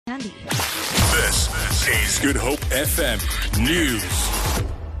This is Good Hope FM News.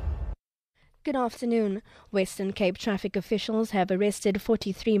 Good afternoon. Western Cape traffic officials have arrested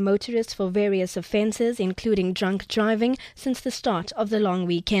 43 motorists for various offences, including drunk driving, since the start of the long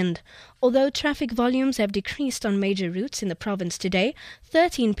weekend. Although traffic volumes have decreased on major routes in the province today,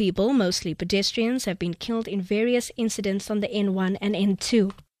 13 people, mostly pedestrians, have been killed in various incidents on the N1 and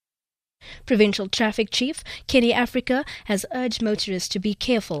N2. Provincial Traffic Chief Kenny Africa has urged motorists to be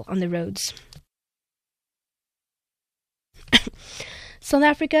careful on the roads. South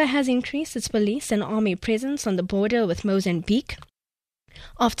Africa has increased its police and army presence on the border with Mozambique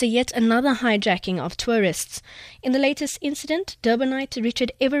after yet another hijacking of tourists. In the latest incident, Durbanite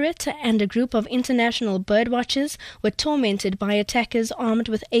Richard Everett and a group of international birdwatchers were tormented by attackers armed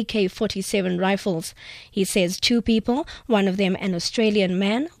with AK-47 rifles. He says 2 people, one of them an Australian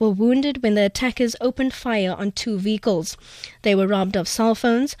man, were wounded when the attackers opened fire on 2 vehicles. They were robbed of cell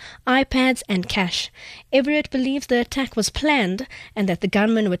phones, iPads and cash. Everett believes the attack was planned and that the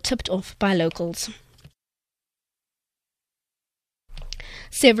gunmen were tipped off by locals.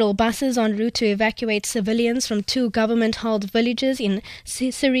 Several buses en route to evacuate civilians from 2 government-held villages in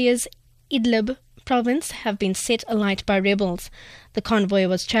Syria's Idlib province have been set alight by rebels. The convoy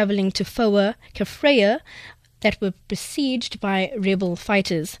was travelling to Kafraya that were besieged by rebel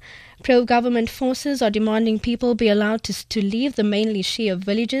fighters. Pro-government forces are demanding people be allowed to leave the mainly Shia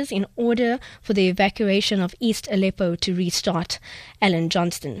villages in order for the evacuation of East Aleppo to restart. Alan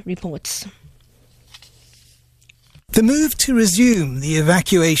Johnston reports. The move to resume the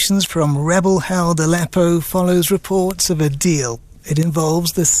evacuations from rebel-held Aleppo follows reports of a deal. It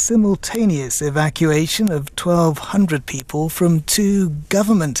involves the simultaneous evacuation of 1,200 people from 2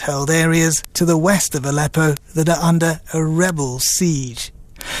 government-held areas to the west of Aleppo that are under a rebel siege.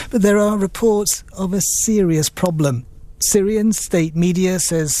 But there are reports of a serious problem. Syrian state media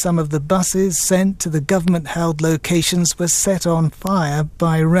says some of the buses sent to the government-held locations were set on fire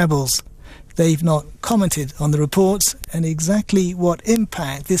by rebels. They've not commented on the reports, and exactly what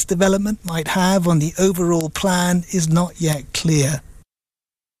impact this development might have on the overall plan is not yet clear.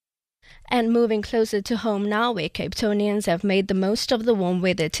 And moving closer to home now, where Cape Townians have made the most of the warm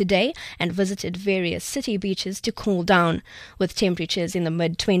weather today and visited various city beaches to cool down. With temperatures in the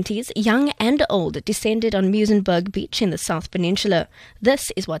mid-20s, young and old descended on Mozambique Beach in the South Peninsula.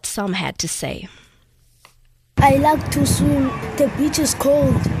 This is what some had to say. I like to swim. The beach is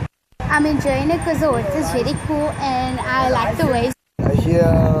cold. I'm enjoying it because the water is very cool and I like the waves. I'm here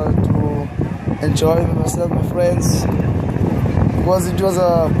to enjoy with myself, my friends, because it was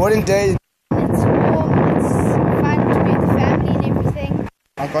a boring day. It's warm, it's fun to be with the family and everything.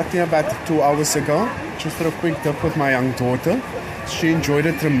 I got here about 2 hours ago, just for a quick dip with my young daughter. She enjoyed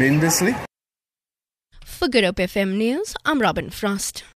it tremendously. For Good Hope FM News, I'm Robin Frost.